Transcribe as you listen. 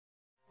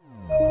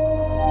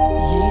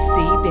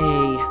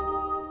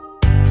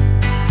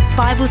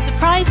Bible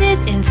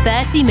surprises in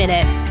 30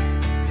 minutes.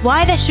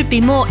 Why there should be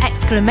more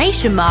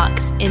exclamation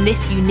marks in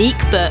this unique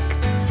book.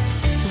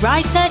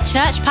 Writer,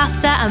 church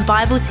pastor and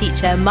Bible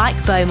teacher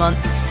Mike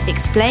Beaumont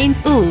explains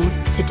all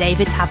to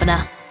David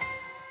Taverner.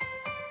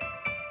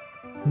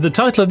 The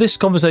title of this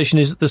conversation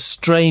is The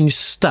Strange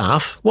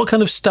Staff. What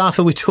kind of staff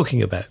are we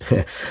talking about?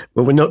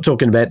 Well, we're not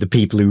talking about the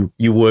people who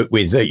you work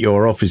with at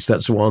your office.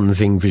 That's one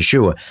thing for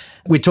sure.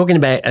 We're talking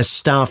about a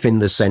staff in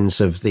the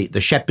sense of the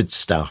shepherd's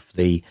staff,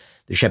 the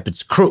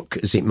shepherd's crook,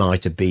 as it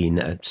might have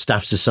been.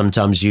 Staffs are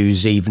sometimes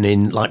used even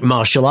in like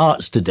martial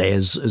arts today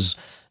as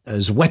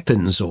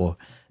weapons or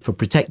for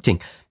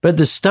protecting. But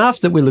the staff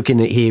that we're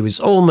looking at here is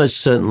almost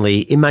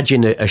certainly,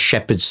 imagine a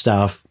shepherd's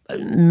staff,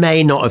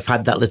 may not have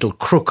had that little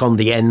crook on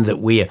the end that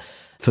we're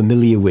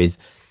familiar with.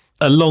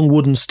 A long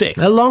wooden stick.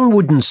 A long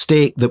wooden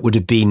stick that would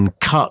have been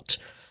cut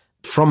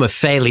from a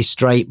fairly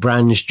straight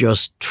branch,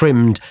 just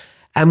trimmed,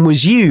 and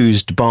was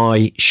used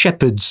by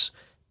shepherds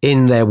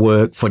in their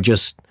work for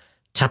just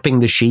tapping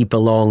the sheep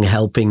along,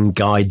 helping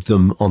guide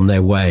them on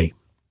their way.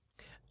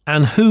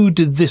 And who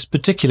did this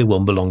particular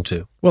one belong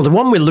to? Well, the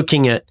one we're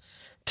looking at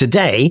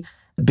today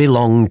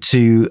belonged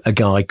to a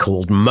guy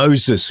called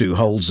Moses, who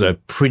holds a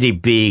pretty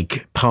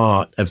big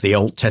part of the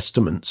Old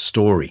Testament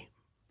story.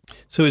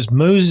 So it's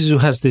Moses who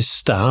has this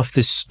staff,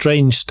 this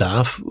strange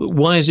staff.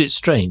 Why is it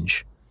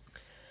strange?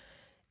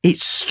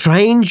 It's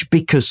strange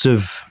because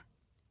of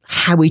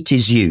how it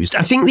is used.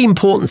 I think the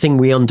important thing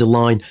we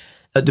underline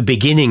at the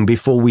beginning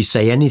before we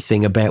say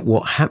anything about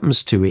what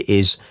happens to it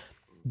is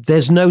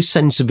there's no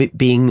sense of it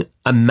being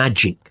a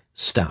magic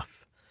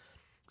staff.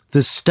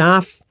 The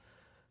staff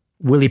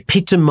will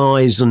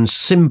epitomize and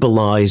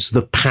symbolize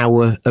the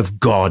power of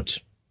God,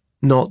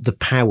 not the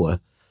power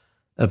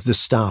of the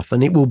staff.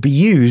 And it will be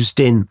used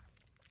in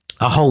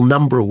a whole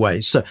number of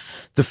ways. So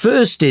the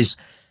first is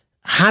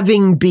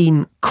having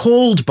been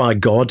called by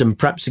God, and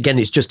perhaps again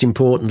it's just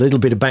important, a little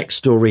bit of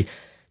backstory,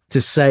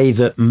 to say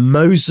that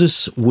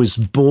Moses was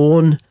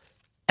born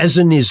as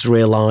an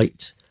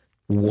Israelite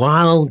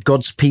while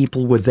God's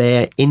people were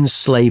there in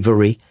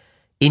slavery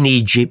in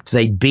Egypt.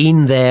 They'd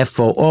been there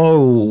for,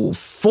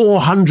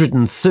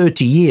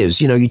 430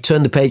 years. You know, you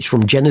turn the page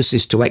from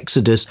Genesis to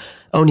Exodus,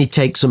 only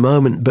takes a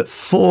moment, but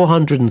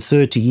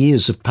 430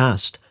 years have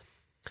passed.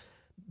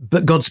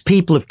 But God's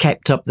people have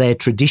kept up their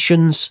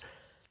traditions.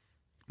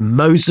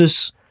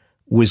 Moses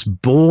was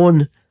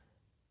born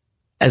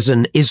as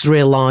an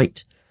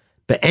Israelite,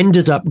 but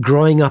ended up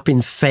growing up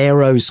in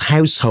Pharaoh's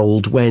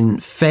household when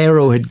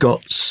Pharaoh had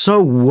got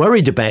so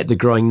worried about the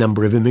growing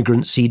number of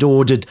immigrants, he'd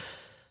ordered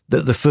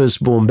that the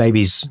firstborn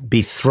babies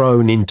be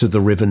thrown into the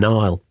River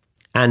Nile.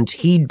 And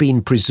he'd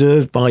been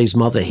preserved by his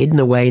mother, hidden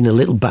away in a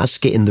little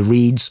basket in the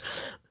reeds,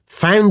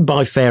 found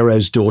by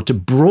Pharaoh's daughter,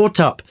 brought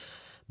up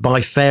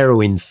by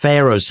Pharaoh in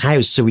Pharaoh's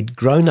house, so he'd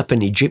grown up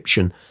an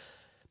Egyptian.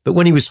 But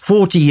when he was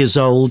 40 years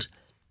old,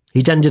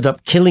 he'd ended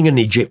up killing an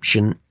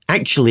Egyptian,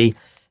 actually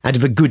out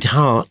of a good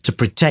heart to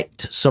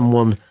protect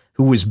someone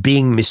who was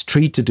being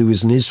mistreated, who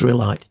was an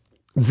Israelite.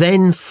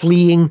 Then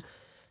fleeing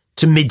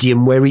to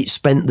Midian, where he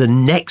spent the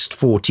next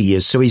 40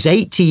 years. So he's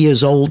 80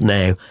 years old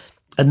now.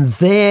 And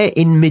there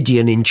in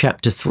Midian, in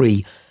chapter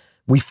 3,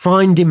 we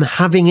find him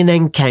having an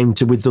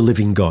encounter with the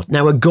living God.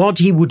 Now, a God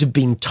he would have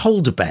been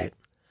told about,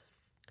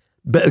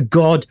 but a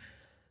God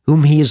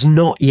whom he has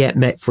not yet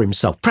met for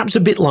himself. Perhaps a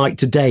bit like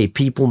today,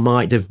 people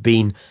might have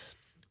been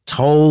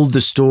told the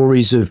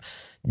stories of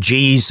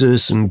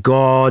Jesus and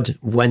God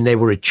when they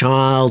were a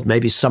child.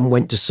 Maybe some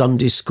went to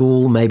Sunday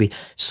school, maybe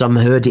some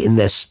heard it in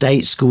their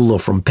state school or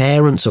from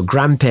parents or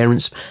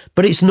grandparents,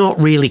 but it's not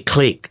really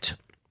clicked.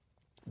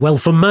 Well,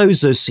 for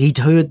Moses, he'd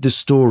heard the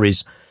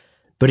stories,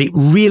 but it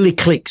really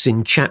clicks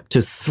in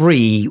chapter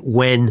 3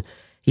 when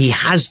he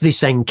has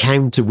this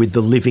encounter with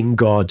the living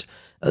God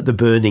at the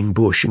burning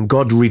bush, and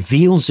God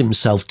reveals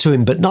himself to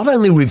him, but not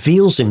only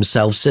reveals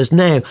himself, says,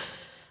 now,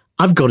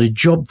 I've got a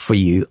job for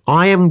you.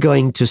 I am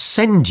going to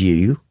send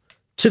you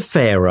to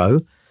Pharaoh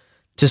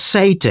to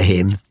say to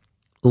him,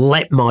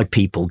 let my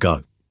people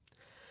go.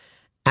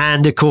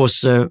 And of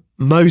course,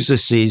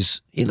 Moses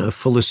is,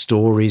 full of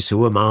stories.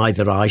 Who am I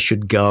that I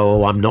should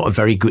go? I'm not a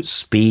very good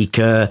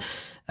speaker.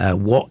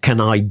 What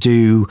can I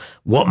do?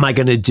 What am I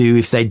going to do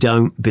if they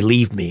don't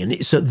believe me? And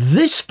it's at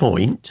this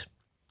point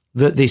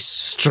that this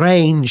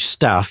strange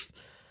stuff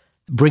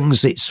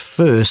brings its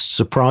first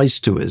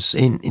surprise to us.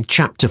 In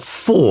chapter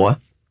 4,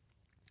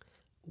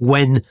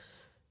 when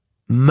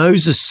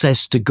Moses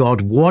says to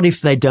God, what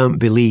if they don't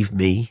believe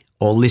me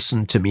or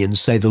listen to me and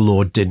say the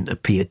Lord didn't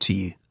appear to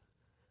you?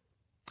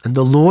 And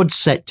the Lord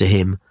said to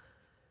him,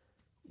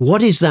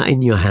 what is that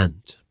in your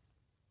hand?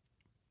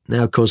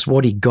 Now, of course,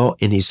 what he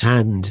got in his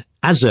hand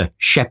as a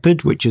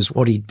shepherd, which is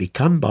what he'd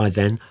become by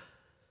then,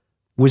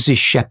 was his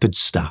shepherd's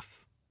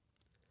staff.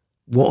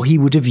 What he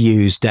would have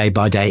used day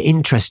by day.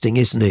 Interesting,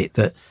 isn't it,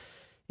 that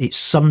it's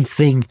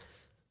something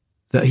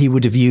that he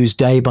would have used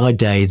day by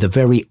day, the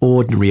very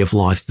ordinary of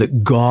life,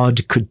 that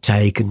God could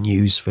take and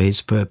use for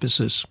his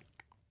purposes.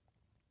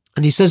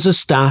 And he says, a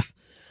staff,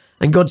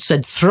 and God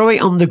said, throw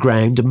it on the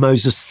ground, and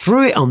Moses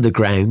threw it on the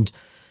ground,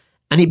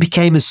 and it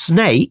became a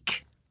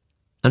snake,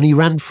 and he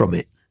ran from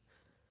it.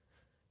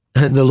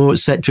 And the Lord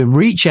said to him,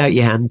 reach out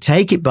your hand,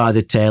 take it by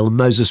the tail. And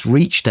Moses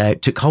reached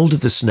out, took hold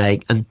of the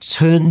snake, and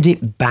turned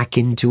it back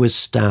into a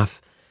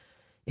staff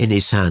in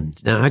his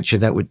hand. Now, actually,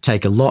 that would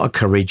take a lot of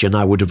courage, and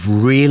I would have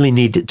really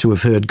needed to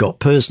have heard God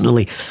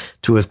personally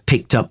to have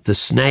picked up the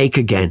snake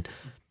again.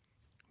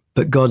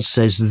 But God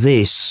says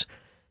this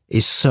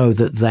is so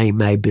that they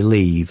may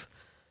believe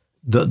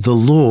that the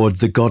Lord,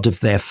 the God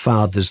of their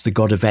fathers, the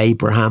God of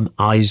Abraham,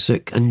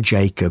 Isaac, and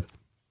Jacob,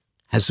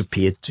 has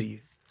appeared to you.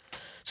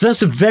 So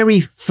that's the very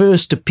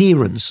first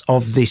appearance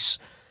of this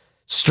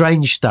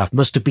strange stuff.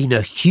 Must have been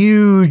a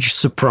huge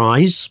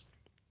surprise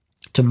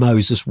to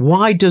Moses.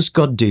 Why does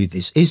God do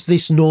this? Is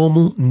this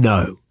normal?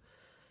 No.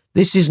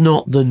 This is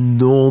not the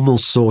normal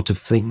sort of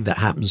thing that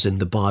happens in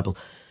the Bible.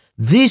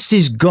 This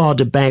is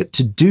God about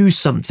to do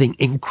something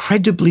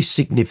incredibly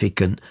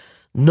significant,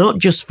 not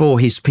just for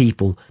his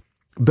people,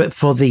 but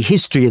for the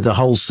history of the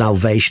whole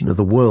salvation of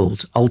the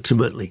world,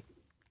 ultimately.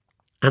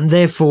 And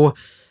therefore,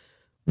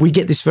 we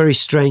get this very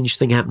strange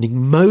thing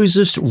happening.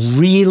 Moses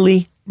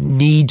really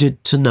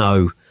needed to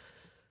know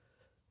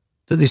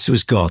that this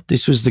was God.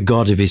 This was the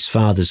God of his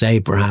fathers,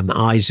 Abraham,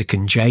 Isaac,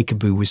 and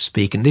Jacob, who was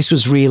speaking. This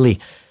was really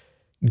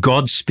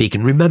God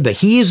speaking. Remember,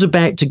 he is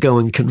about to go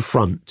and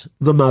confront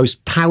the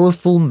most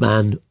powerful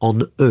man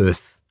on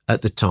earth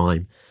at the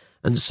time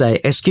and say,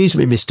 excuse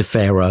me, Mr.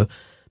 Pharaoh,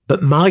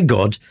 but my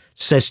God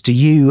says to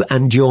you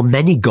and your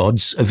many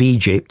gods of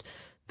Egypt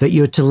that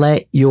you're to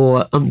let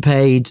your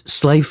unpaid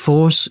slave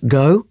force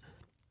go.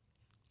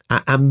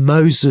 And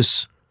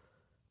Moses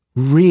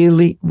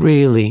really,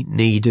 really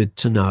needed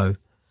to know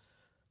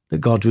that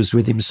God was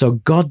with him. So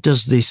God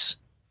does this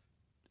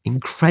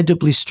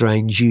incredibly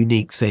strange,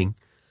 unique thing.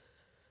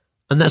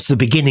 And that's the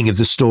beginning of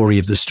the story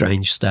of the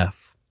strange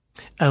staff.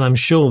 And I'm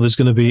sure there's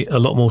going to be a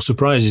lot more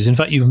surprises. In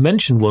fact, you've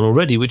mentioned one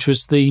already, which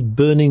was the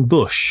burning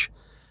bush.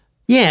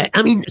 Yeah,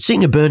 I mean,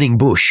 seeing a burning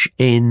bush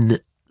in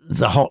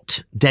the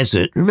hot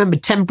desert. Remember,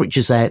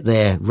 temperatures out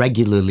there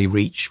regularly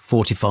reach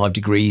 45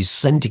 degrees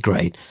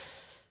centigrade.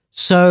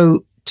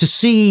 So to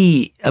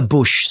see a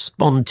bush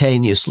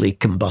spontaneously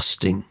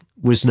combusting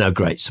was no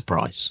great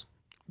surprise.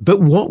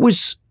 But what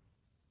was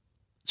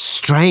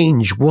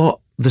strange, what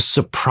the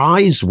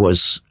surprise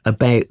was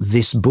about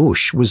this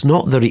bush was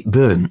not that it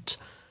burnt,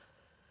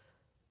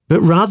 but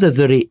rather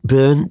that it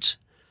burnt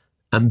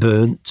and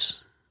burnt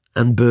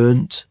and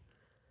burnt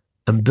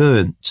and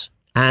burnt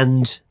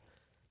and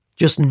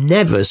just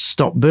never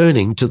stopped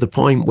burning, to the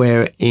point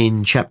where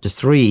in chapter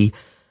 3,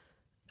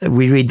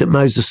 we read that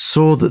Moses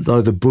saw that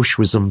though the bush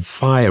was on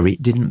fire,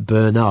 it didn't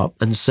burn up,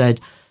 and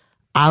said,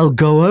 I'll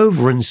go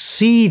over and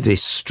see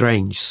this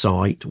strange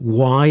sight,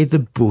 why the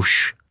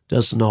bush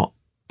does not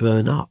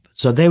burn up.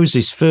 So there was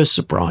his first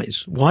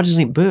surprise. Why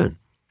doesn't it burn?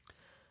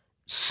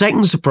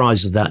 Second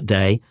surprise of that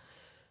day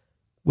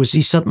was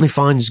he suddenly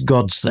finds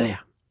God's there.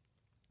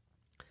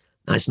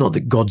 Now, it's not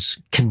that God's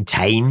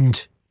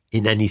contained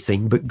in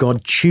anything, but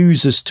God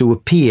chooses to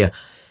appear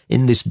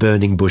in this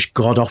burning bush.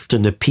 God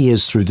often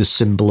appears through the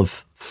symbol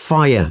of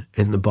fire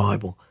in the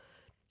Bible.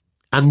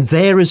 And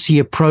there, as he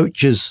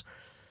approaches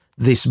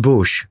this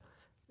bush,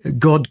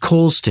 God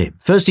calls to him.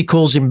 First, he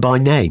calls him by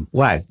name.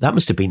 Wow, that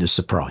must have been a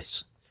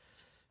surprise.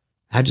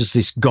 How does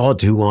this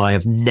God, who I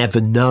have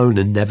never known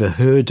and never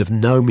heard of,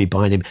 know me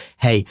by name?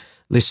 Hey,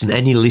 listen,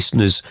 any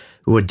listeners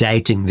who are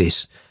doubting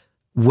this,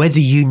 whether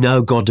you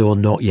know God or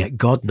not yet,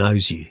 God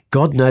knows you.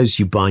 God knows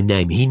you by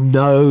name. He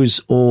knows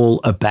all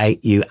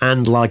about you.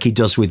 And like he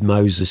does with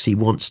Moses, he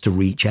wants to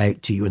reach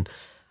out to you. And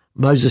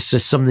Moses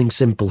says something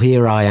simple,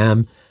 here I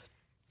am.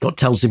 God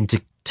tells him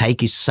to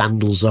take his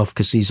sandals off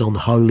because he's on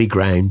holy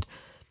ground.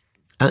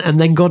 And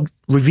then God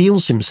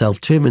reveals himself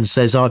to him and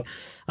says,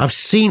 I've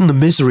seen the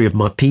misery of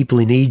my people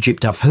in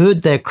Egypt. I've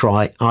heard their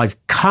cry. I've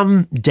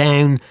come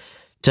down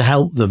to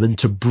help them and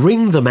to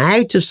bring them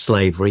out of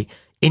slavery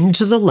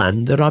into the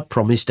land that I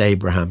promised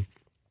Abraham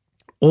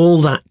all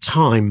that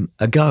time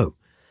ago.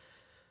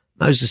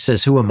 Moses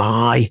says, who am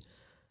I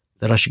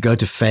that I should go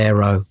to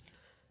Pharaoh?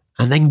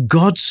 And then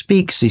God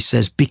speaks, he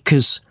says,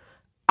 because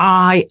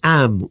I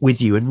am with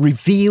you, and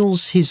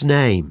reveals his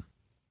name.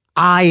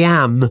 I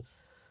am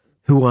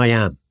who I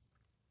am.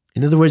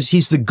 In other words,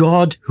 he's the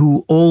God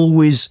who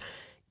always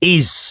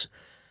is.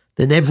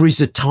 There never is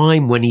a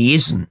time when he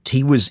isn't.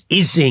 He was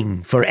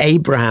ising for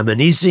Abraham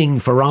and ising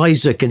for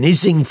Isaac and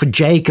ising for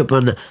Jacob,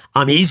 and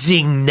I'm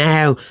ising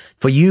now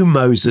for you,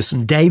 Moses.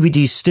 And David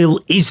is still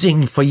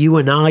ising for you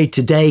and I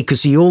today,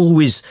 because he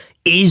always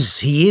is.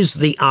 He is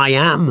the I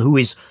am, who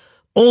is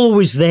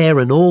always there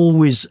and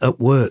always at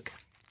work.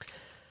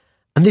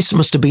 And this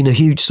must have been a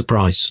huge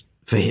surprise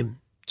for him,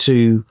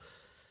 to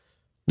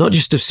not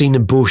just have seen a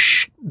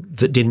bush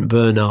that didn't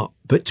burn up,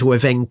 but to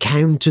have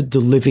encountered the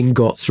living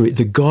God through it.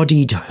 The God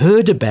he'd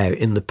heard about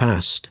in the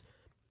past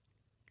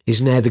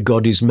is now the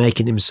God who's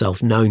making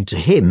himself known to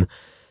him,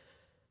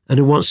 and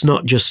who wants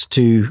not just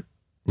to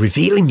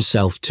reveal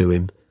himself to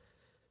him,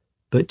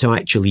 but to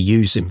actually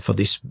use him for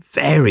this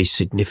very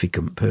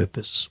significant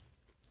purpose.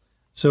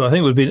 So I think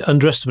it would be an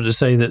underestimate to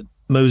say that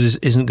Moses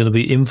isn't going to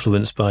be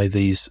influenced by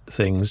these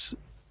things.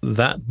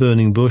 That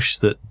burning bush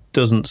that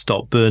doesn't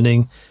stop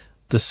burning,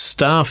 the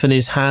staff in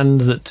his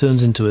hand that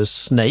turns into a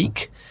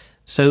snake.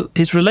 So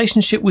his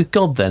relationship with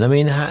God then, I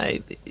mean,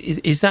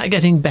 is that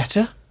getting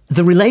better?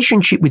 The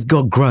relationship with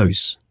God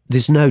grows,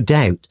 there's no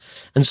doubt.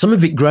 And some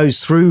of it grows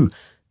through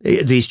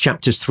these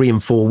chapters 3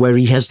 and 4, where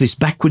he has this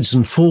backwards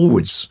and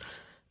forwards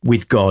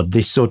with God,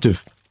 this sort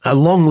of a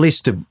long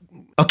list of,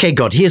 okay,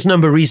 God, here's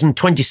number reason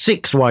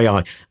 26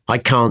 why I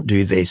can't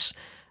do this.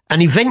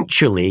 And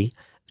eventually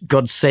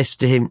God says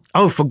to him,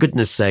 oh, for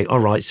goodness sake, all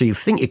right, so you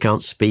think you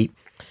can't speak.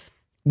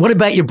 What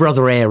about your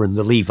brother Aaron,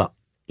 the Levite?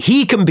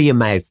 He can be a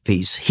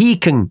mouthpiece. He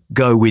can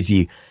go with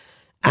you.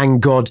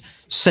 And God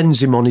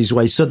sends him on his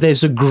way. So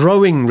there's a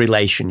growing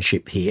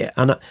relationship here.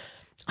 And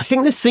I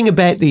think the thing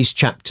about these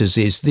chapters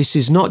is this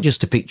is not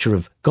just a picture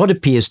of God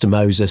appears to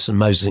Moses and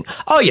Moses thinks,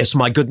 oh yes,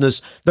 my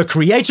goodness, the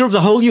creator of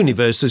the whole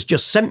universe has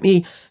just sent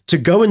me to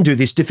go and do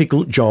this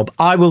difficult job.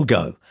 I will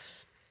go.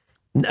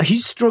 No,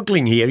 he's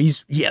struggling here.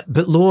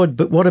 But Lord,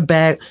 but what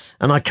about,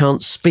 and I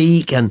can't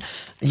speak, and,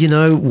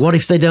 what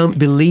if they don't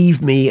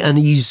believe me? And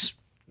he's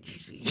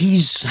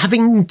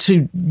having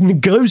to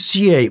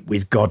negotiate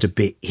with God a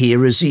bit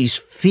here as he's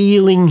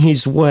feeling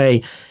his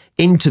way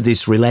into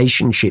this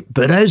relationship.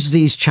 But as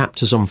these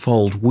chapters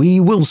unfold, we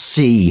will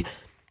see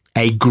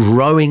a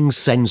growing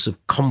sense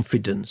of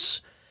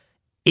confidence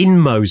in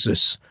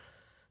Moses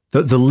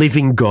that the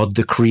living God,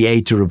 the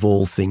creator of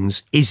all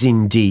things, is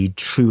indeed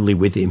truly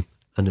with him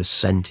and has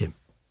sent him.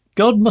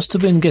 God must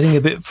have been getting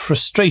a bit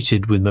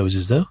frustrated with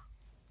Moses, though.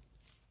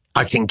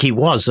 I think he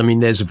was. I mean,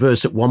 there's a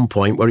verse at one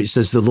point where it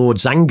says the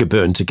Lord's anger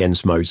burnt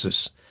against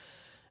Moses,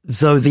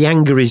 though the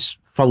anger is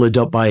followed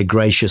up by a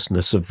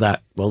graciousness of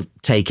that, well,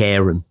 take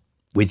Aaron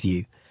with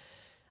you.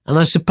 And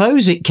I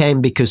suppose it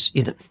came because,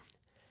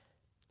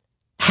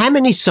 how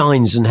many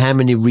signs and how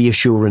many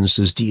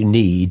reassurances do you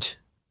need,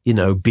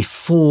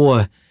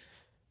 before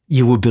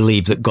you will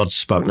believe that God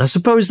spoke? And I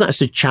suppose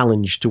that's a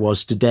challenge to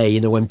us today,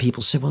 when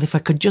people say, well, if I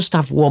could just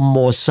have one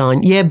more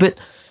sign. Yeah, but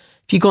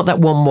if you got that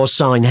one more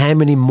sign, how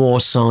many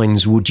more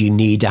signs would you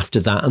need after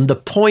that? And the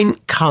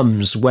point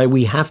comes where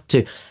we have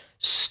to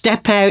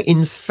step out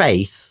in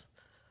faith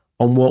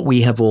on what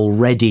we have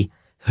already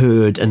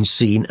heard and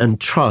seen and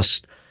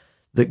trust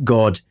that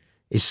God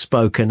is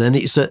spoken. And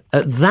it's at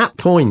that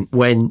point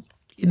when,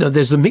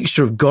 there's a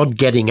mixture of God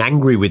getting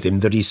angry with him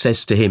that he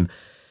says to him,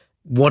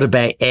 what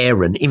about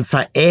Aaron? In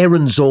fact,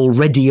 Aaron's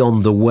already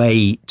on the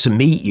way to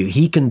meet you.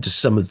 He can do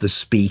some of the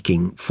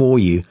speaking for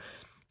you.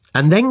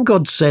 And then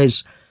God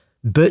says,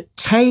 but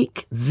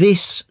take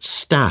this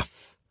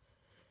staff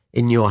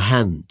in your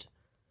hand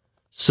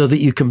so that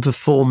you can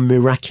perform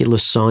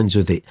miraculous signs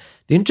with it.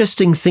 The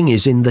interesting thing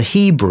is, in the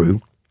Hebrew,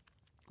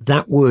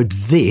 that word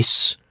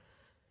this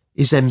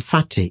is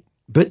emphatic.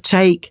 But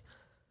take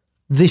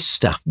this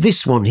staff,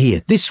 this one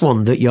here, this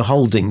one that you're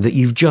holding, that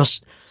you've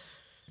just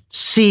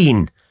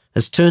seen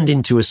has turned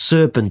into a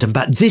serpent, and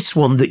but this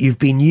one that you've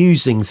been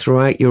using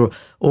throughout your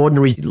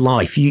ordinary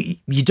life. You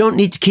don't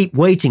need to keep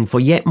waiting for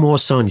yet more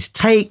signs.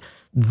 Take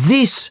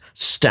this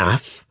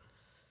staff.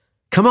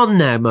 Come on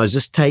now,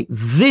 Moses, take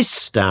this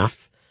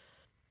staff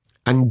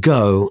and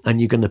go, and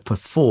you're going to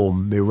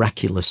perform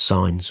miraculous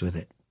signs with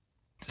it.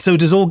 So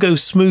does all go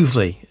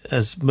smoothly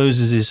as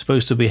Moses is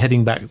supposed to be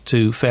heading back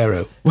to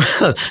Pharaoh?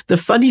 Well, the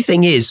funny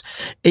thing is,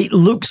 it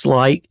looks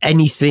like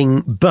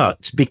anything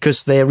but,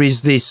 because there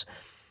is this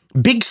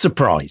big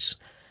surprise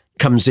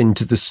comes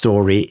into the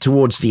story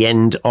towards the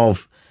end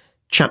of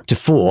chapter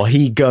 4.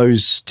 He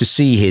goes to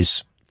see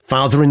his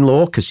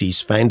father-in-law because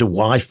he's found a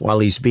wife while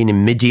he's been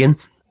in Midian,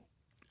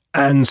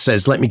 and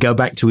says, let me go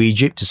back to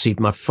Egypt to see if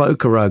my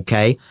folk are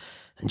okay.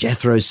 And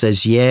Jethro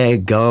says, yeah,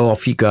 go,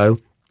 off you go.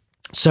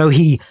 So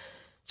he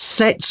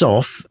sets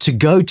off to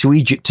go to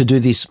Egypt to do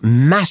this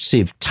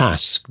massive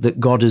task that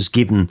God has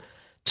given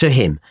to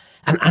him.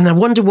 And I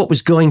wonder what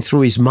was going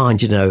through his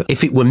mind.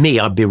 If it were me,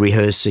 I'd be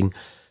rehearsing.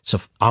 So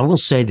I will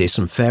say this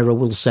and Pharaoh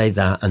will say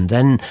that, and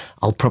then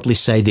I'll probably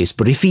say this.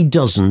 But if he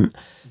doesn't,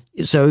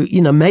 so,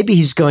 maybe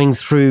he's going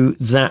through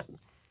that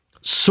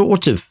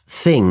sort of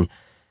thing.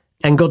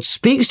 And God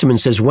speaks to him and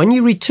says, when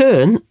you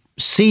return,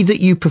 see that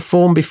you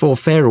perform before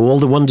Pharaoh all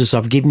the wonders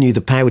I've given you the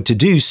power to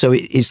do. So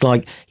it's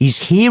like he's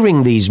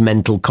hearing these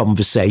mental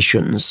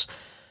conversations.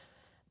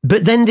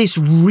 But then this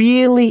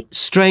really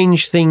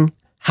strange thing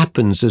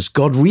happens as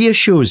God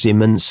reassures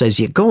him and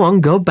says, yeah, go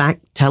on, go back,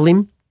 tell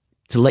him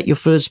to let your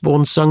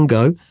firstborn son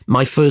go,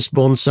 my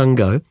firstborn son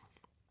go.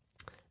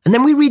 And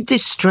then we read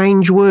this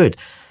strange word.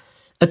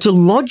 At a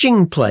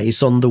lodging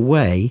place on the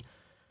way,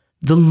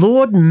 the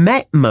Lord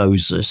met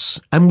Moses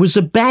and was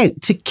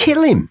about to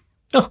kill him.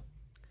 Oh.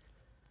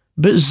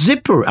 But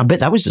Zipporah, I bet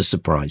that was a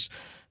surprise.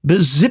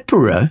 But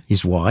Zipporah,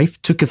 his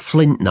wife, took a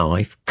flint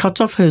knife, cut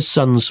off her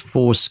son's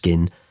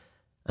foreskin,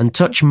 and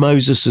touched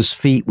Moses'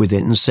 feet with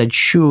it and said,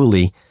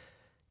 surely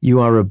you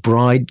are a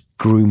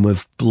bridegroom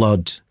of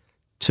blood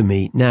to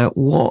me. Now,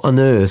 what on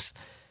earth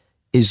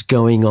is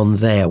going on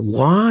there?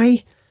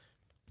 Why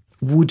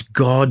would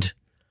God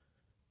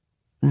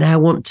now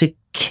want to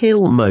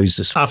kill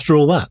Moses. After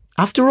all that.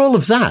 After all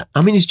of that,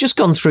 I mean, he's just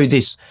gone through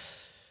this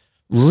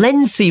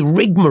lengthy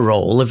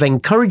rigmarole of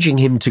encouraging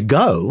him to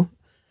go.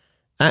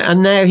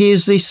 And now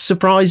here's this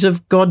surprise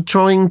of God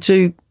trying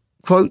to,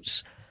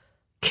 quotes,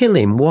 kill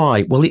him.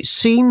 Why? Well, it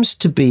seems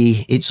to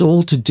be it's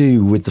all to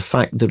do with the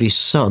fact that his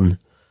son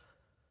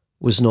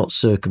was not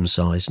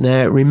circumcised.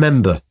 Now,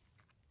 remember,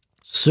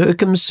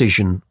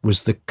 circumcision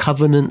was the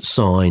covenant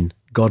sign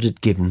God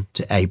had given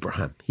to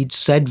Abraham. He'd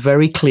said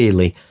very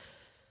clearly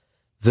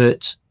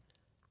that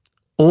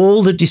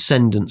all the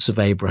descendants of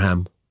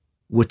Abraham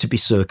were to be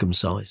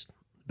circumcised,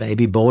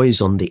 baby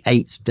boys on the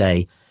 8th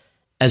day,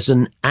 as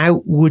an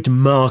outward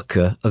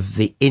marker of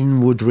the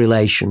inward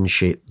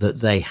relationship that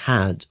they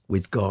had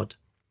with God.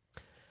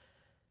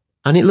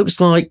 And it looks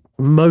like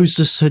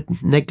Moses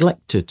had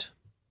neglected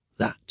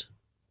that.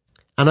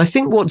 And I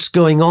think what's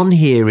going on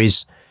here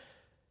is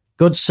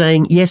God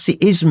saying, yes,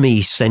 it is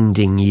me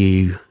sending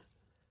you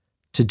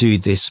to do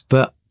this,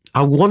 but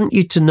I want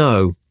you to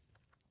know,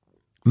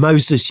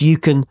 Moses, you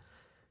can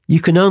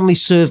only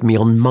serve me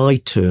on my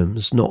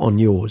terms, not on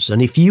yours.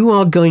 And if you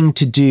are going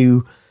to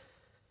do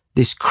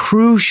this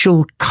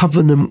crucial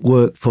covenant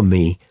work for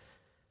me,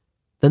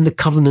 then the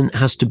covenant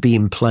has to be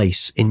in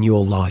place in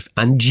your life.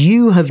 And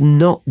you have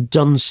not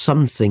done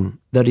something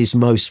that is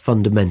most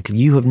fundamental.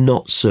 You have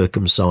not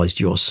circumcised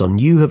your son.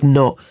 You have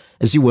not,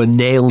 as it were,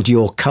 nailed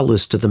your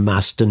colours to the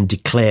mast and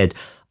declared,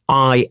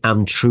 I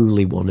am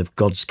truly one of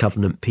God's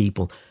covenant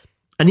people.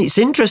 And it's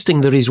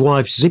interesting that his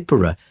wife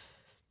Zipporah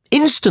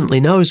instantly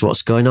knows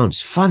what's going on.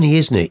 It's funny,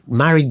 isn't it?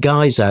 Married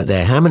guys out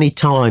there, how many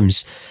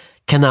times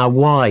can our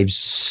wives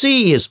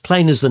see as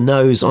plain as the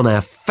nose on our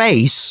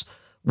face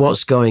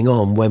what's going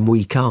on when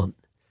we can't?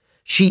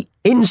 She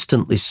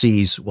instantly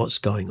sees what's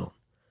going on,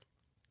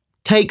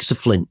 takes a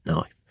flint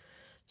knife,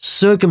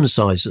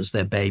 circumcises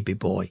their baby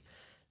boy,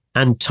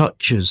 and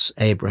touches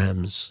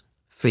Abraham's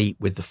feet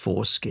with the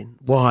foreskin.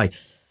 Why?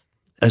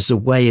 As a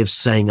way of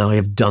saying, I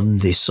have done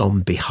this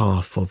on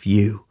behalf of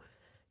you,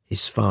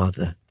 his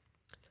father.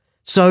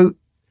 So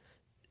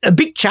a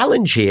big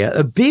challenge here,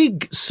 a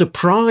big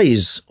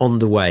surprise on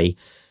the way.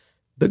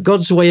 But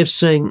God's way of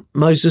saying,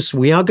 Moses,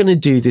 we are going to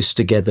do this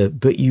together,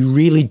 but you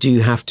really do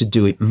have to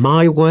do it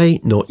my way,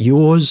 not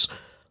yours,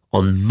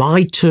 on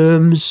my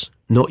terms,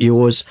 not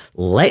yours.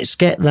 Let's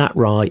get that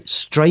right,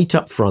 straight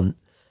up front,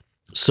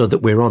 so that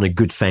we're on a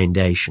good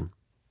foundation.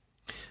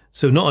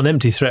 So not an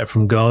empty threat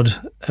from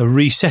God, a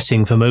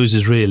resetting for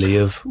Moses, really,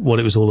 of what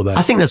it was all about.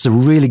 I think that's a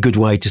really good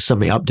way to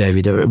sum it up,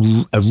 David,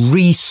 a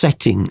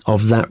resetting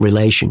of that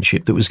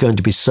relationship that was going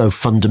to be so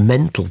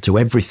fundamental to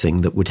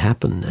everything that would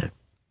happen now.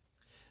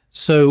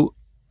 So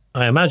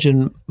I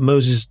imagine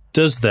Moses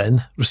does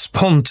then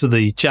respond to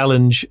the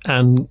challenge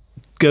and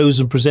goes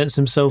and presents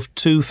himself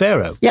to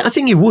Pharaoh. Yeah, I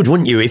think you would,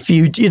 wouldn't you? If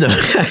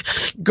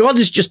God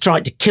has just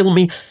tried to kill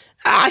me.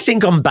 I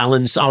think on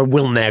balance, I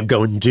will now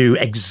go and do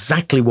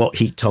exactly what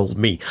he told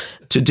me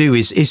to do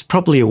is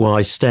probably a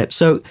wise step.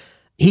 So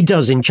he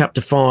does in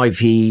chapter 5,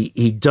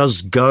 he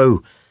does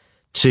go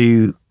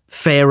to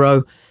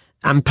Pharaoh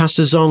and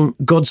passes on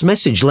God's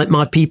message, let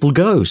my people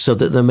go so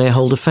that they may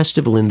hold a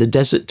festival in the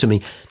desert to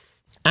me.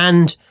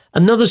 And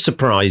another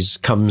surprise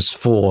comes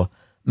for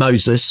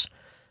Moses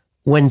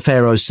when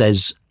Pharaoh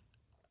says,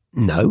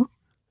 no.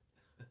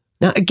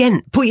 Now,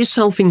 again, put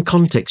yourself in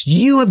context.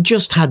 You have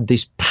just had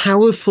this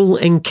powerful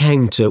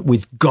encounter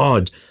with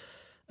God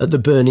at the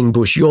burning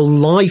bush. Your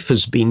life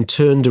has been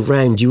turned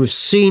around. You have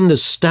seen the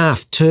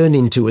staff turn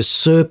into a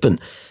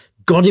serpent.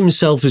 God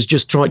himself has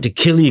just tried to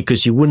kill you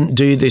because you wouldn't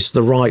do this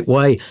the right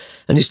way.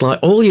 And it's like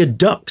all your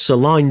ducks are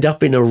lined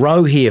up in a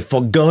row here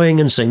for going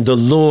and saying, the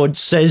Lord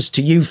says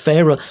to you,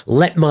 Pharaoh,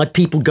 let my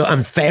people go.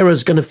 And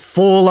Pharaoh's going to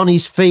fall on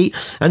his feet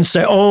and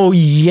say, oh,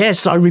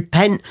 yes, I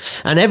repent.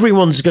 And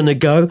everyone's going to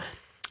go.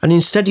 And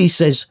instead he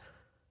says,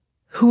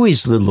 who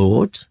is the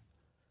Lord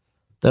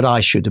that I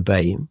should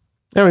obey him?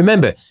 Now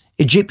remember,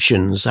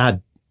 Egyptians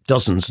had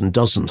dozens and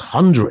dozens,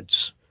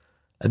 hundreds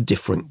of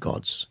different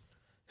gods.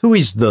 Who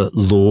is the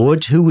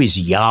Lord? Who is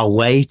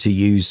Yahweh, to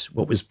use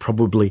what was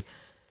probably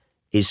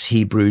his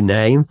Hebrew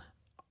name?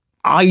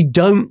 I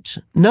don't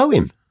know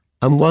him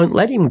and won't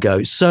let him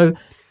go. So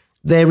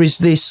there is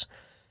this,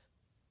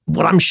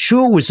 what I'm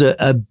sure was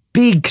a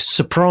big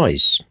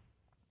surprise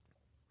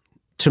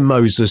to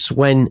Moses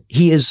when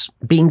he has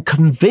been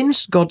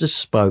convinced God has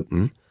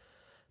spoken,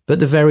 but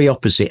the very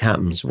opposite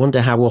happens. I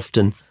wonder how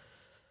often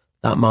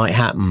that might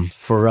happen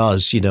for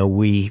us.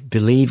 We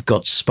believe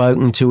God's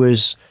spoken to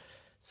us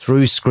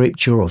through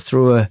scripture or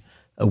through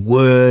a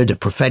word, a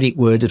prophetic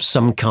word of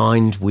some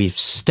kind. We've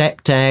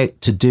stepped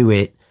out to do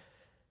it,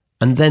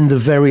 and then the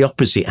very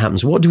opposite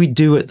happens. What do we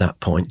do at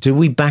that point? Do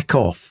we back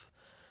off?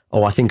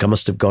 Oh, I think I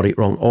must have got it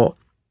wrong. Or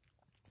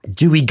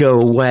do we go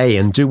away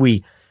and do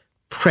we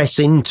press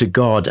into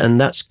God? And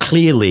that's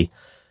clearly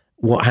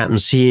what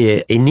happens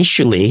here.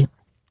 Initially,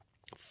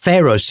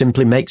 Pharaoh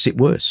simply makes it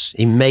worse.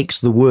 He makes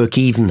the work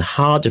even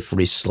harder for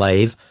his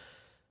slave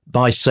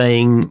by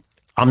saying,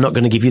 I'm not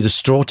going to give you the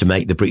straw to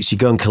make the bricks. You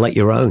go and collect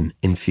your own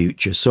in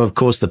future. So, of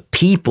course, the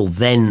people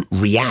then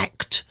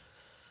react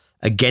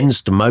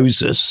against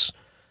Moses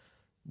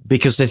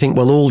because they think,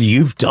 well, all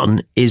you've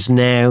done is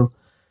now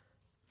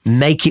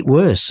make it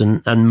worse.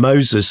 And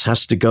Moses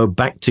has to go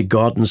back to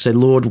God and say,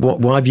 Lord,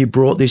 why have you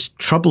brought this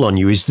trouble on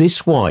you? Is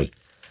this why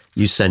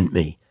you sent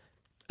me?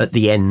 At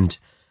the end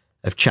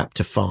of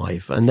chapter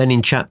 5. And then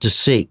in chapter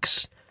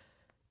 6,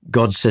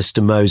 God says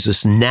to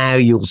Moses, now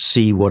you'll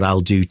see what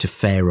I'll do to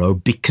Pharaoh.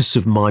 Because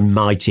of my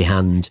mighty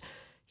hand,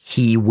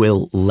 he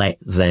will let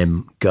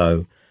them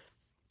go.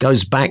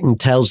 Goes back and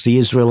tells the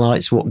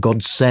Israelites what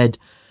God said,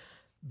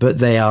 but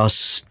they are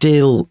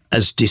still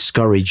as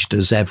discouraged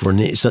as ever. And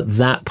it's at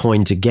that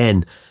point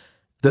again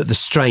that the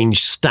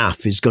strange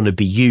staff is going to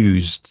be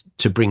used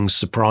to bring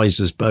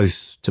surprises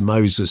both to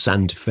Moses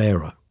and to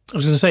Pharaoh. I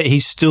was going to say,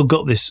 he's still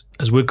got this,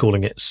 as we're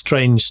calling it,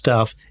 strange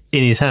staff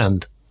in his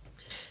hand.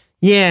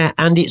 Yeah,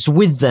 and it's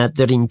with that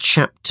in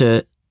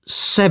chapter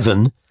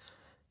 7,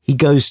 he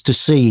goes to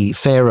see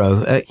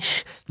Pharaoh.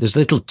 There's a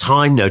little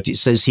time note. It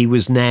says he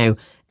was now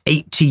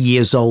 80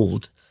 years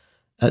old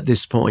at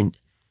this point.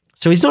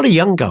 So he's not a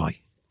young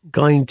guy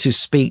going to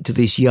speak to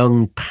this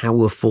young,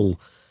 powerful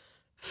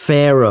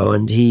Pharaoh,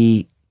 and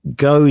he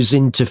goes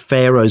into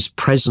Pharaoh's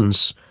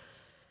presence.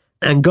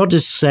 And God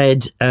has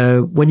said,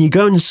 when you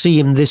go and see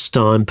him this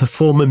time,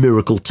 perform a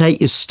miracle, take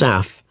your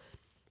staff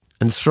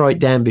and throw it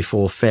down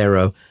before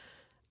Pharaoh,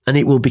 and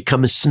it will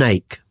become a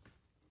snake.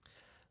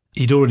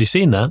 He'd already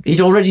seen that.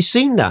 He'd already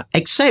seen that,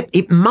 except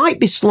it might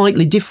be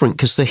slightly different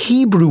because the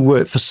Hebrew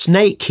word for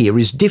snake here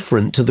is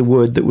different to the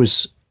word that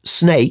was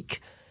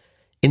snake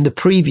in the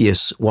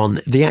previous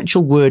one. The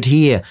actual word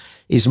here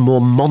is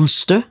more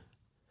monster.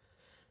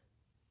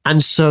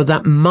 And so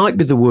that might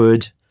be the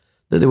word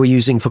that they were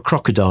using for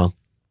crocodile,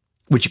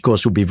 which of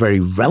course would be very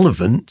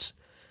relevant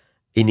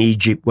in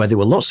Egypt, where there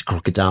were lots of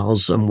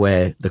crocodiles and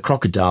where the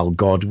crocodile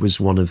god was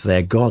one of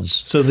their gods.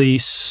 So the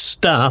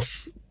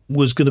staff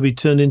was going to be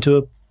turned into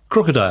a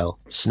crocodile.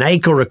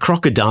 Snake or a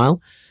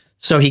crocodile.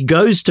 So he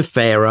goes to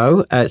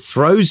Pharaoh,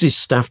 throws his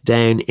staff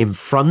down in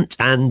front,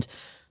 and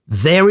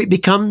there it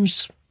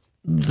becomes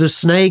the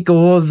snake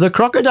or the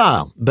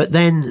crocodile. But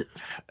then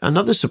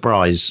another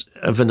surprise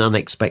of an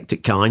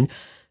unexpected kind.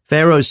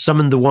 Pharaoh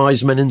summoned the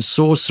wise men and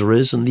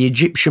sorcerers, and the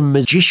Egyptian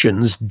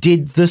magicians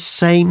did the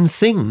same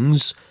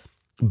things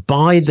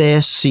by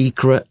their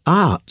secret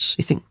arts.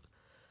 You think,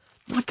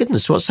 my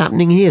goodness, what's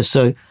happening here?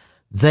 So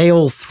they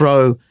all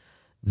throw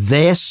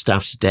their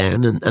staffs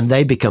down and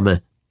they become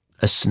a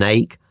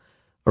snake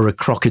or a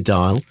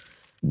crocodile.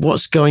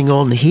 What's going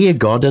on here,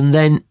 God? And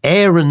then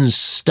Aaron's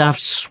staff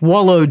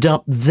swallowed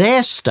up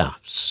their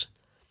staffs.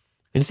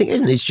 And you think,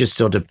 isn't this just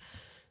sort of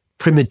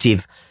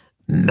primitive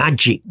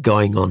magic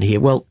going on here?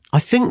 Well, I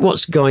think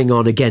what's going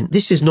on, again,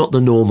 this is not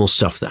the normal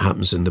stuff that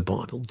happens in the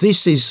Bible.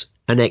 This is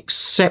an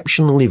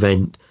exceptional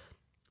event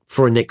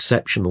for an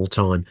exceptional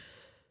time.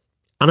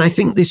 And I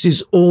think this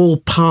is all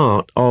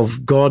part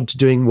of God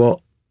doing what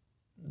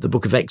the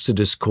book of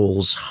Exodus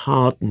calls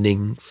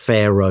hardening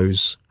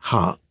Pharaoh's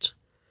heart.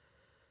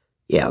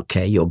 Yeah,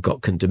 okay, your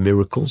God can do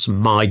miracles.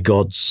 My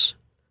gods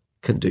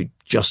can do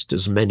just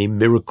as many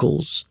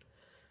miracles.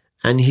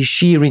 And his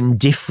sheer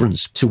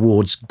indifference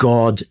towards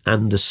God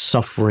and the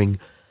suffering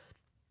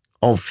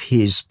of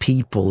his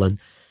people. And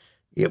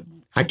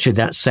actually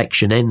that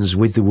section ends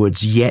with the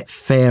words, yet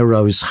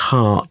Pharaoh's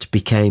heart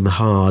became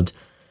hard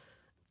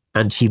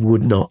and he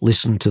would not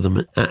listen to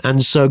them.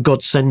 And so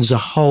God sends a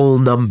whole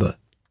number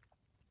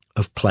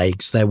of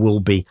plagues. There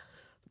will be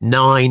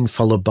 9,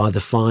 followed by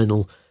the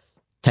final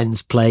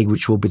 10th plague,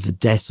 which will be the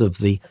death of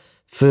the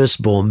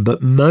firstborn.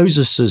 But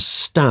Moses'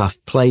 staff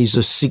plays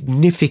a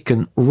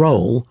significant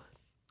role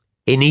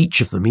in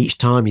each of them. Each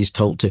time he's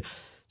told to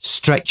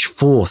stretch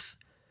forth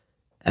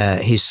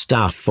his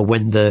staff for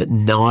when the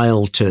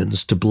Nile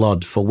turns to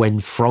blood, for when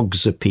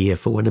frogs appear,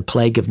 for when a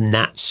plague of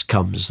gnats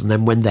comes, and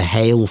then when the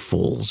hail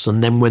falls,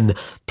 and then when the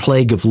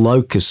plague of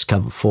locusts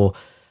come. For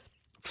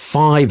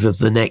 5 of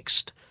the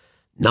next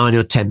 9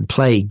 or 10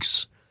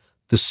 plagues,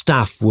 the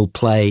staff will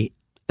play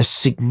a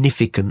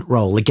significant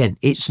role. Again,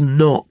 it's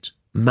not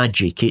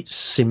magic, it's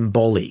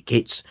symbolic.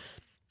 It's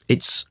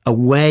a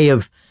way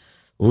of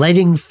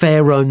letting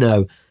Pharaoh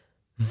know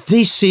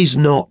this is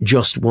not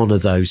just one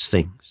of those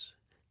things.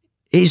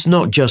 It's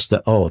not just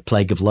that, oh, a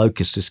plague of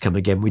locusts has come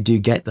again. We do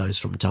get those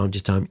from time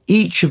to time.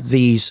 Each of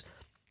these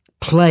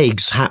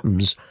plagues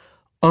happens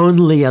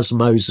only as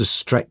Moses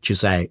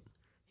stretches out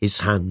his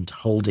hand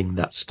holding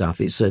that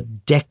staff. It's a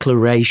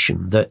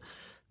declaration that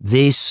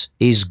this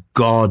is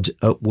God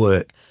at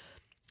work.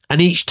 And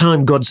each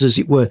time God's, as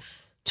it were,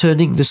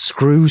 turning the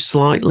screw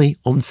slightly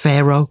on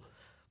Pharaoh,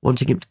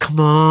 wanting him to, come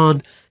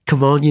on,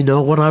 you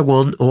know what I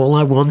want. All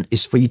I want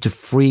is for you to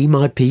free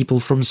my people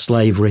from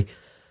slavery.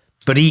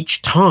 But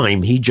each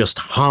time he just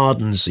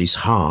hardens his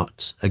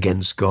heart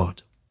against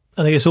God.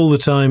 And I guess all the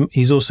time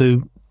he's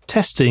also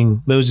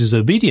testing Moses'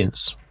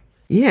 obedience.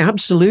 Yeah,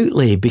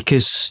 absolutely.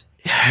 Because,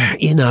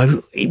 you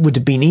know, it would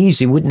have been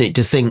easy, wouldn't it,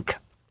 to think,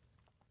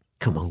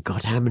 come on,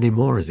 God, how many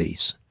more of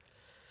these?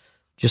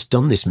 Just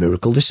done this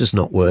miracle. This is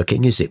not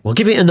working, is it? Well,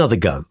 give it another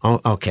go. Oh,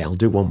 okay, I'll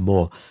do one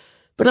more.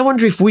 But I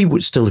wonder if we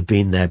would still have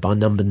been there by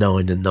number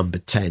 9 and number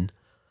 10,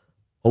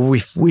 or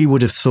if we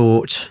would have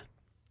thought,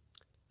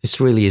 this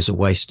really is a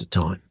waste of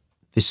time.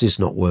 This is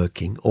not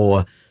working,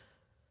 or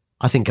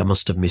I think I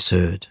must have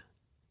misheard.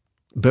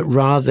 But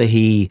rather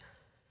he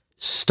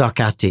stuck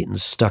at it and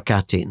stuck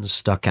at it and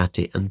stuck at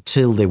it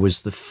until there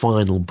was the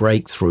final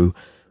breakthrough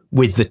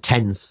with the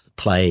 10th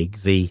plague,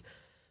 the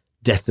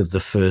death of the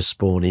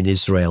firstborn in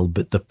Israel,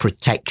 but the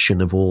protection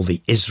of all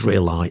the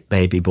Israelite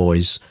baby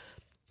boys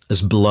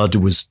as blood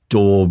was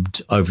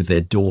daubed over their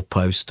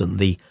doorpost, and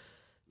the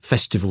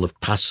festival of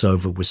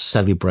Passover was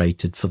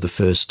celebrated for the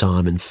first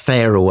time, and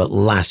Pharaoh at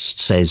last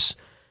says,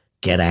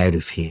 "Get out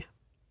of here."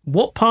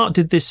 What part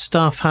did this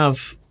staff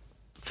have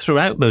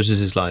throughout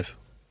Moses' life?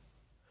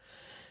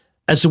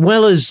 As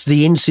well as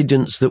the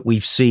incidents that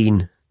we've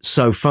seen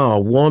so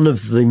far, one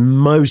of the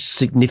most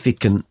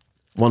significant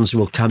ones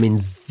will come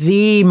in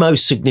the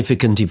most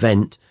significant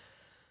event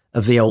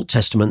of the Old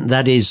Testament.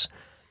 That is,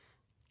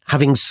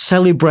 having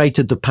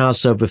celebrated the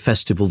Passover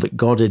festival that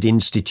God had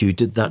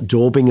instituted, that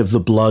daubing of the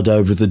blood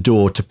over the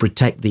door to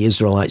protect the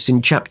Israelites.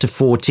 In chapter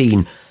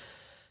 14,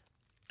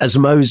 as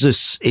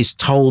Moses is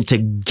told to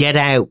get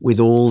out with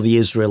all the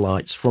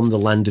Israelites from the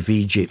land of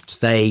Egypt,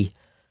 they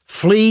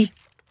flee.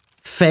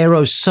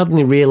 Pharaoh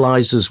suddenly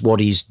realizes what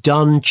he's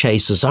done,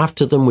 chases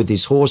after them with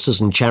his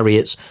horses and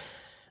chariots,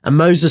 and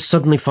Moses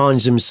suddenly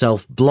finds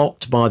himself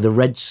blocked by the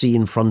Red Sea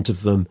in front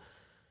of them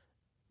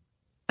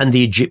and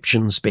the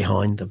Egyptians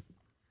behind them.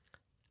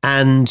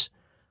 And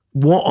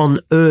what on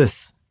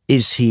earth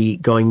is he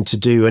going to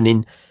do? And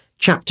in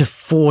chapter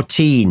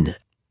 14,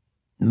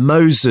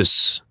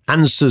 Moses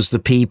answers the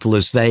people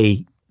as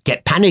they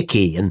get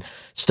panicky and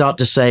start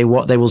to say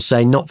what they will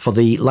say, not for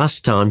the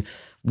last time.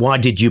 Why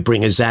did you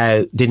bring us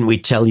out? Didn't we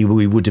tell you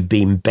we would have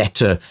been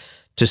better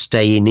to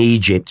stay in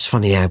Egypt? It's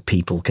funny how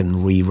people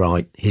can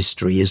rewrite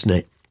history, isn't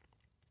it?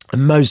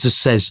 And Moses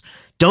says,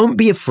 don't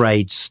be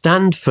afraid,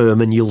 stand firm,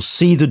 and you'll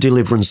see the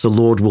deliverance the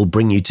Lord will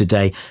bring you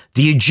today.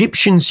 The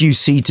Egyptians you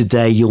see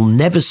today, you'll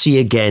never see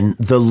again.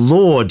 The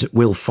Lord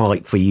will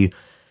fight for you.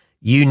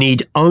 You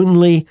need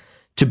only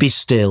to be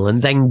still.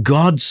 And then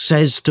God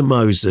says to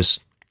Moses,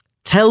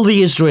 tell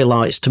the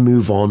Israelites to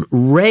move on,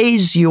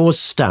 raise your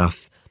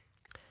staff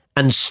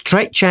and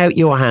stretch out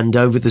your hand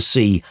over the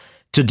sea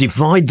to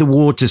divide the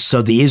waters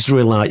so the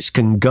Israelites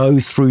can go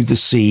through the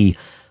sea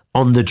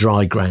on the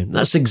dry ground.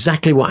 That's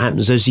exactly what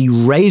happens. As he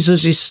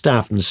raises his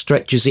staff and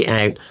stretches it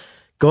out,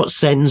 God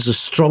sends a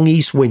strong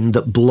east wind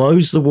that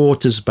blows the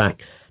waters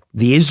back.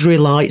 The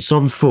Israelites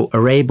on foot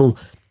are able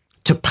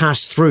to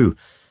pass through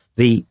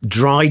the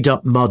dried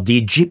up mud. The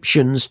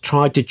Egyptians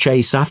try to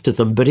chase after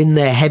them, but in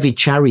their heavy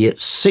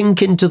chariots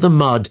sink into the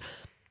mud.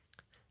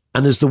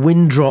 And as the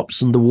wind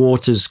drops and the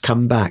waters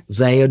come back,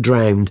 they are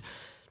drowned,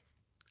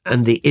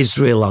 and the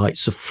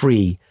Israelites are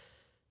free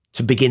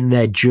to begin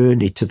their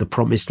journey to the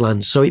promised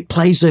land. So it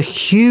plays a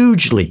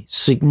hugely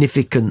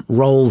significant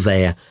role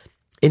there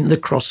in the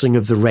crossing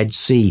of the Red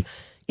Sea.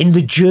 In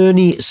the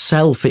journey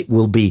itself, it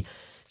will be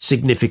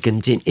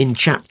significant. In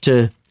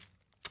chapter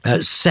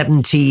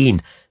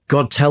 17,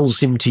 God tells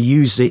him to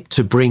use it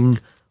to bring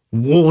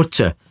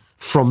water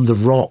from the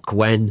rock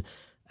when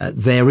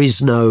there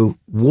is no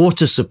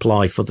water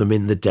supply for them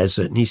in the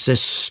desert. And he says,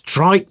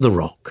 strike the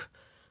rock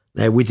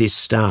there with his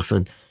staff.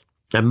 And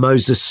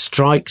Moses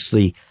strikes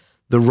the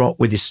rock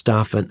with his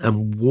staff,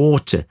 and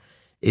water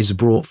is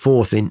brought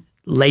forth.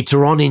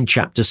 Later on in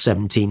chapter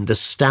 17, the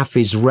staff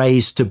is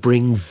raised to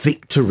bring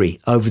victory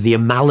over the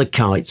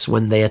Amalekites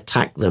when they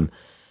attack them.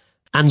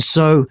 And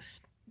so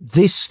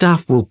this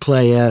staff will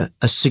play a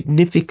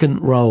significant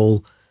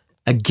role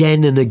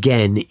again and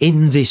again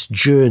in this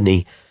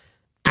journey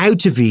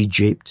out of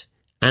Egypt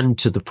and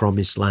to the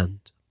promised land.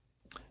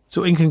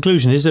 So in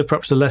conclusion, is there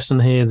perhaps a lesson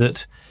here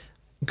that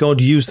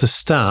God used the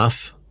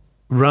staff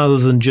rather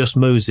than just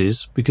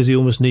Moses, because he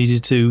almost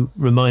needed to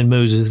remind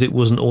Moses that it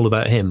wasn't all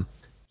about him?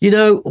 You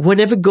know,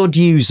 whenever God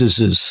uses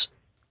us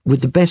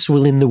with the best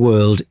will in the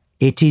world,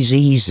 it is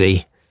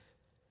easy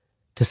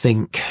to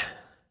think,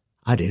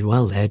 I did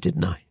well there,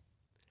 didn't I?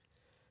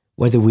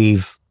 Whether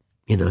we've,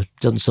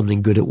 done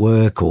something good at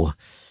work, or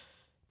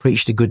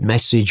preached a good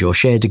message, or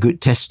shared a good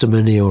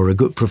testimony, or a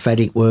good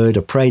prophetic word,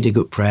 or prayed a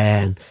good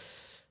prayer, and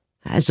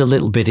there's a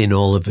little bit in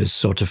all of us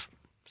sort of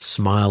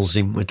smiles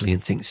inwardly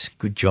and thinks,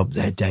 good job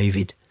there,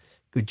 David.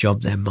 Good job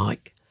there,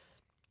 Mike.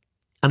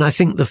 And I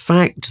think the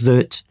fact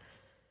that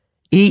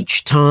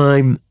each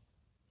time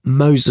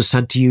Moses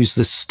had to use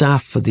the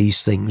staff for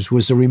these things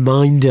was a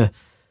reminder,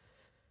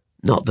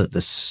 not that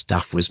the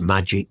staff was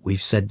magic,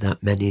 we've said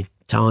that many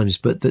times,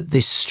 but that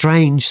this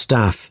strange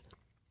staff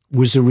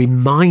was a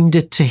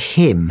reminder to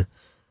him.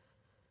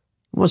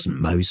 It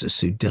wasn't Moses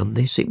who'd done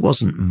this. It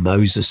wasn't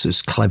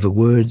Moses' clever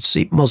words.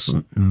 It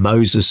wasn't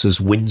Moses'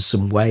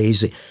 winsome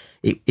ways.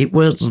 It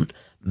wasn't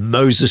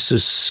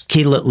Moses'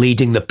 skill at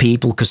leading the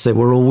people, because they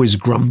were always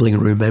grumbling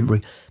and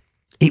remembering.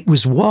 It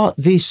was what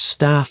this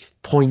staff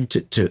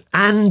pointed to,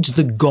 and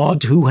the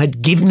God who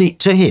had given it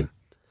to him.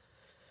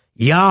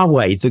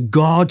 Yahweh, the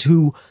God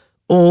who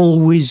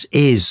always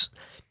is.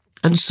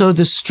 And so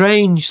the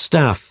strange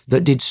staff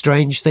that did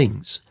strange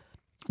things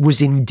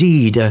was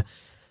indeed a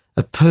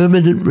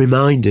permanent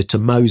reminder to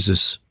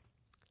Moses.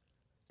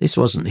 This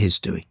wasn't his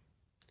doing.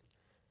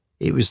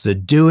 It was the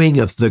doing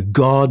of the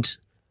God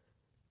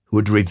who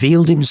had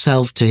revealed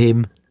himself to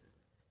him,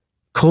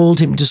 called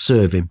him to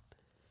serve him,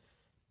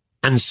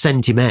 and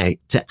sent him out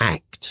to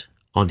act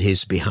on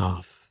his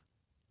behalf.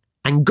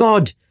 And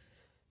God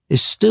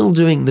is still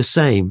doing the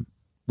same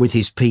with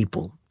his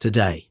people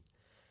today.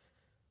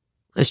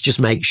 Let's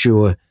just make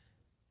sure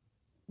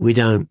we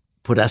don't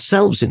put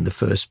ourselves in the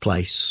first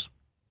place,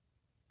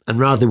 and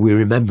rather we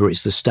remember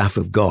it's the staff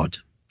of God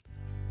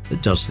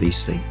that does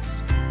these things.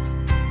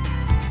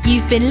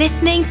 You've been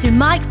listening to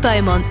Mike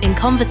Beaumont in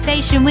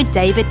conversation with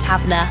David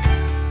Taverner.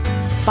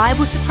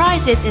 Bible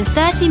Surprises in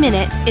 30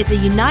 Minutes is a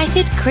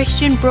United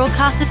Christian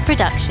Broadcasters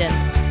production.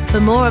 For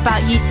more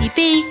about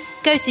UCB,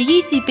 go to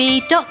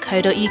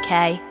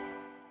ucb.co.uk.